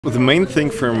The main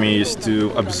thing for me is to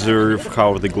observe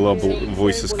how the Global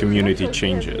Voices community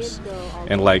changes,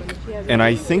 and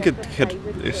I think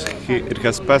it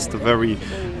has passed a very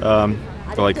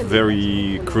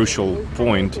very crucial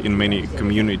point in many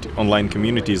online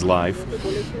communities' life,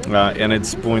 and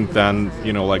it's point then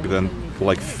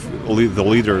the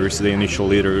leaders, the initial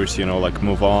leaders,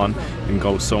 move on and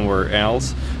go somewhere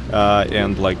else,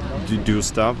 and do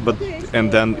stuff, and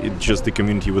then the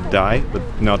community would die, but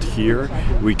not here.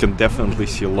 We can definitely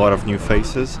see a lot of new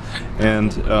faces,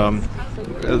 and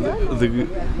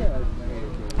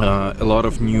a lot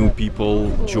of new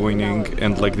people joining,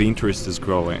 and the interest is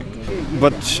growing.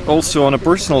 But also on a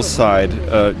personal side,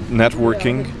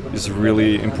 networking is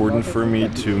really important for me,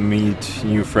 to meet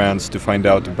new friends, to find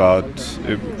out about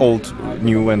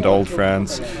new and old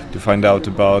friends, to find out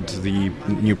about the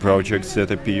new projects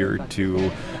that appear, to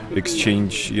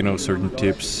exchange certain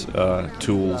tips,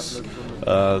 tools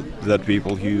that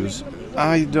people use.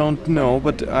 I don't know,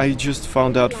 but I just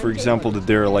found out, for example, that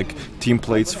there are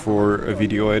templates for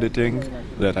video editing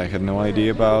that I had no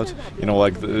idea about.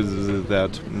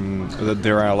 That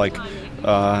there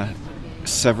are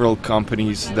several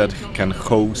companies that can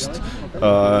host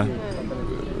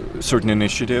certain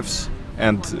initiatives,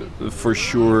 and for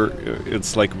sure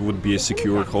it's would be a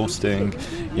secure hosting,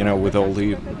 with all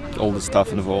the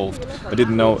stuff involved. I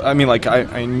didn't know. I mean,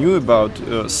 I knew about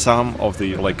some of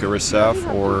the RSF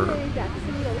or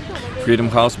Freedom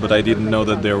House, but I didn't know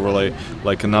that there were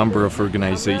a number of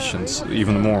organizations,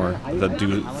 even more, that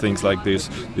do things like this.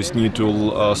 This new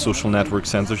tool, social network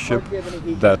censorship,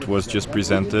 that was just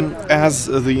presented. As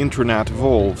the internet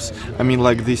evolves, I mean,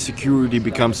 the security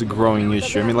becomes a growing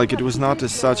issue. I mean, it was not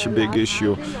such a big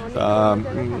issue,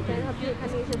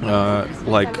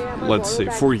 let's say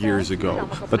 4 years ago.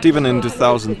 But even in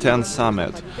 2010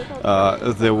 summit,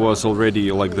 there was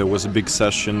already there was a big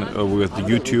session with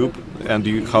YouTube, and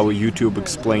how YouTube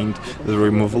explained the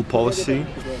removal policy.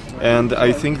 And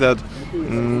I think that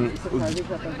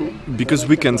because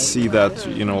we can see that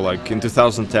in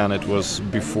 2010 it was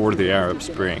before the Arab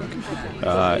Spring,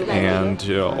 and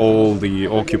all the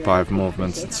Occupy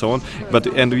movements and so on,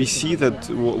 and we see that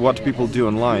what people do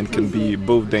online can be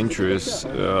both dangerous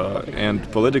and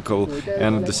political,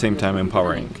 and at the same time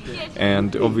empowering.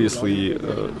 And obviously,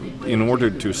 in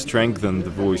order to strengthen the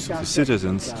voice of the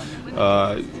citizens,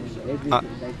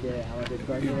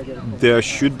 there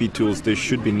should be tools, there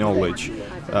should be knowledge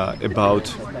about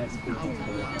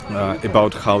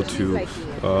how to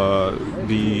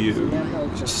be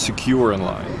secure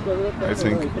online, I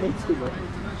think.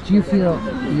 Do you feel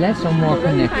less or more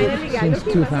connected since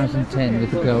 2010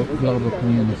 with the global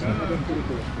community?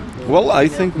 Well, I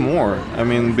think more. I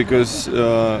mean, because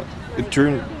it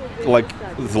turned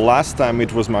the last time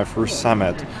it was my first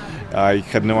summit, I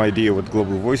had no idea what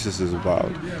Global Voices is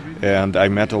about, and I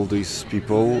met all these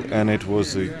people, and it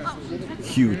was a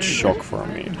huge shock for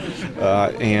me.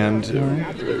 And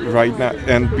right now,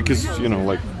 and because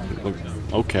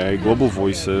okay, Global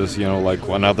Voices,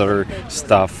 another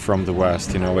stuff from the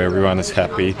West, everyone is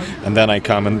happy, and then I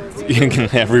come and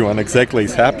everyone exactly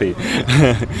is happy.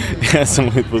 So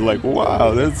it was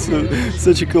wow, that's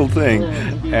such a cool thing.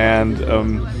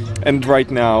 And right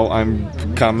now I'm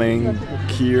coming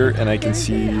here, and I can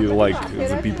see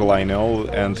the people I know,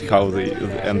 and how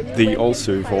they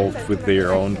also evolved with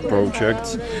their own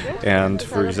projects. And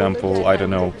for example, I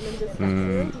don't know,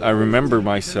 I remember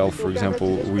myself, for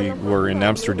example, we were in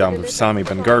Amsterdam with Sami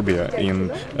Ben-Garbia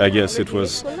in, I guess it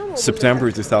was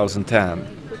September 2010.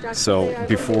 So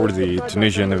before the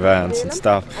Tunisian events and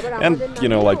stuff, and we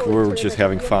were just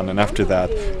having fun. And after that,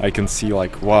 I can see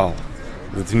wow,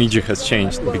 the Tunisia has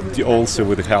changed, also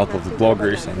with the help of the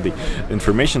bloggers and the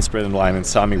information spread online, and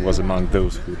Sami was among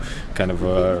those who kind of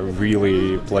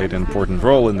really played an important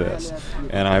role in this.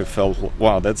 And I felt,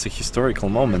 wow, that's a historical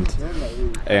moment.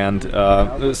 And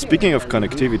speaking of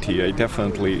connectivity, I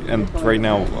definitely, and right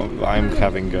now I'm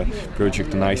having a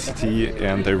project in ICT,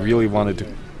 and I really wanted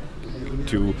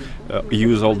to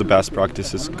use all the best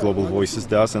practices Global Voices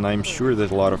does, and I'm sure that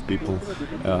a lot of people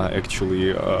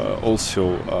actually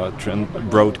also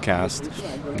broadcast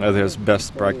there's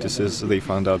best practices they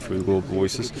found out through Global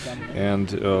Voices,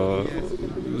 and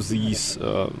these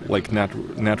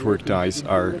network ties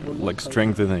are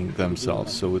strengthening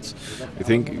themselves. So it's, I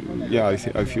think, yeah,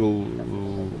 I feel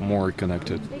more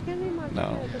connected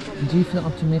now. Do you feel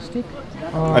optimistic?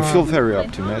 I feel very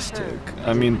optimistic.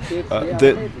 I mean,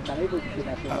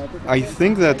 I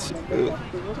think that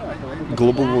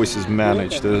Global Voices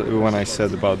managed, when I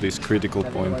said about this critical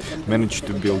point, managed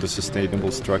to build a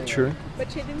sustainable structure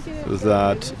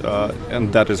that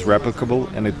and that is replicable,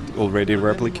 and it already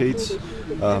replicates.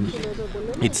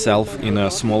 itself in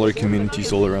smaller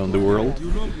communities all around the world.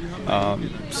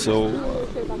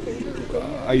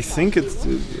 I think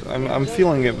I'm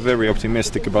feeling very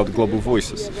optimistic about global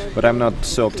voices, but I'm not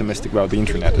so optimistic about the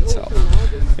internet itself.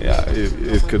 Yeah,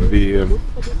 it could be.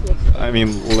 I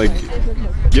mean, like,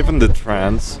 given the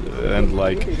trends and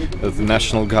like the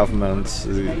national governments,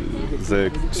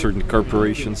 the certain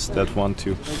corporations that want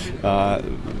to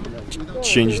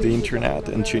change the internet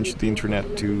and change the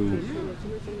internet to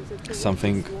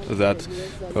something that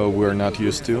we're not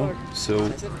used to.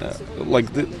 So,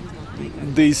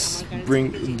 this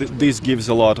gives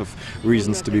a lot of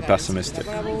reasons to be pessimistic.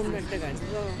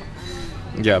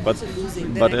 Yeah, but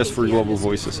as for global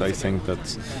voices, I think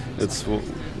that's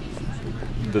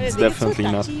definitely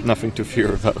nothing to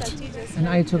fear about. And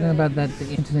are you talking about that the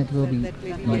internet will be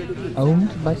like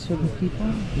owned by certain people?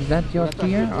 Is that your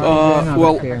fear? Or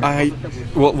is there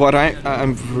another fear?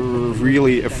 I'm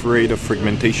really afraid of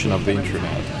fragmentation of the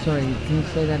internet. Sorry, can you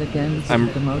say that again?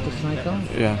 The motorcycle?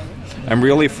 Yeah. I'm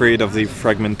really afraid of the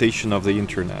fragmentation of the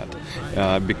internet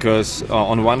because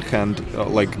on one hand,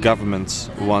 like governments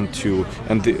want to,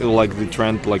 and the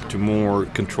trend like to more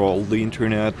control the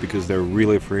internet because they're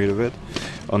really afraid of it.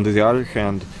 On the other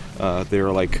hand, there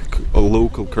are like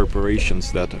local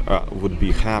corporations that would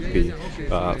be happy,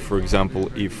 for example,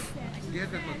 if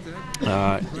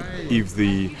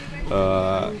the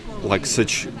like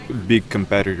such big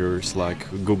competitors like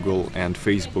Google and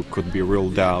Facebook could be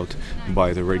ruled out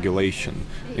by the regulation.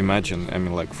 Imagine, I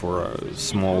mean, like for a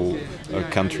small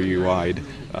country-wide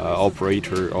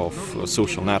operator of a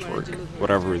social network,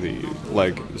 whatever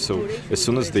so as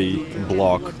soon as they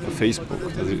block Facebook,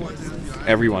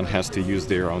 everyone has to use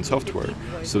their own software.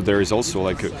 So there is also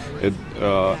like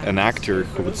an actor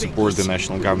who would support the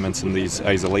national governments in this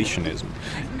isolationism.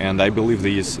 And I believe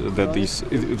they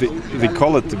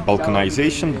call it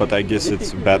Balkanization, but I guess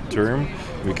it's a bad term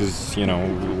because, you know,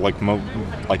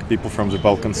 like people from the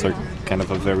Balkans are kind of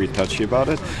very touchy about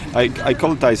it. I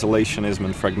call it isolationism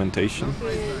and fragmentation.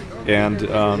 And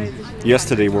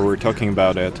yesterday we were talking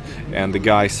about it, and the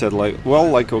guy said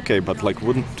okay, but like,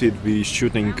 wouldn't it be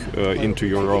shooting into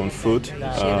your own foot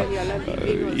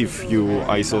if you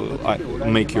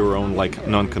make your own like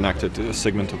non-connected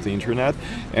segment of the internet?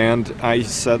 And I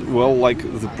said, well, like,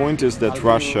 the point is that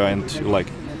Russia and like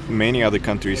many other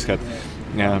countries had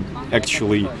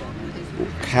actually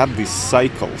had these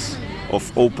cycles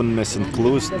of openness and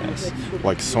closedness,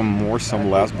 like some more,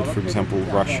 some less. But for example,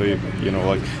 Russia, you know,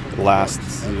 like last,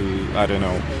 I don't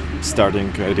know, starting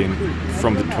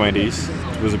from the 20s,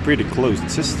 it was a pretty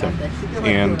closed system,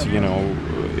 and you know,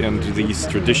 and these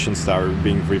traditions are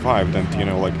being revived, and you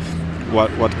know, like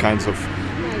what kinds of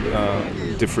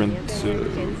different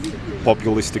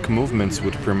populistic movements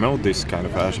would promote this kind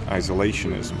of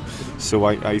isolationism. So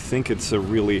I think it's a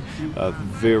really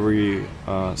very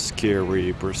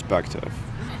scary perspective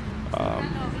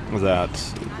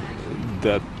that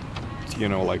you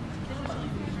know, like,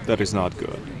 that is not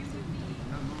good.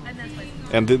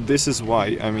 And this is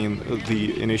why, I mean,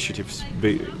 the initiatives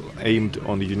aimed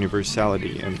on the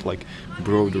universality and like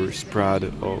broader spread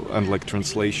and like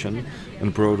translation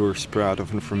and broader spread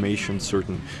of information,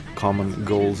 certain common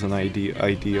goals and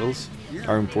ideals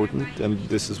are important, and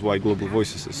this is why Global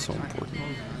Voices is so important.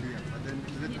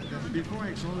 Before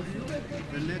I call you,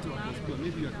 the network was good.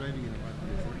 Maybe you are driving in a bad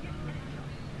place.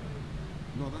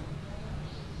 No,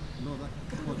 that.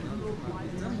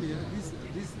 Tell me,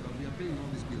 this, we are paying all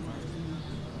these bills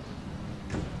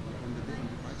on the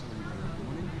price of the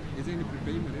money. Is there any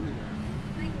prepayment anywhere?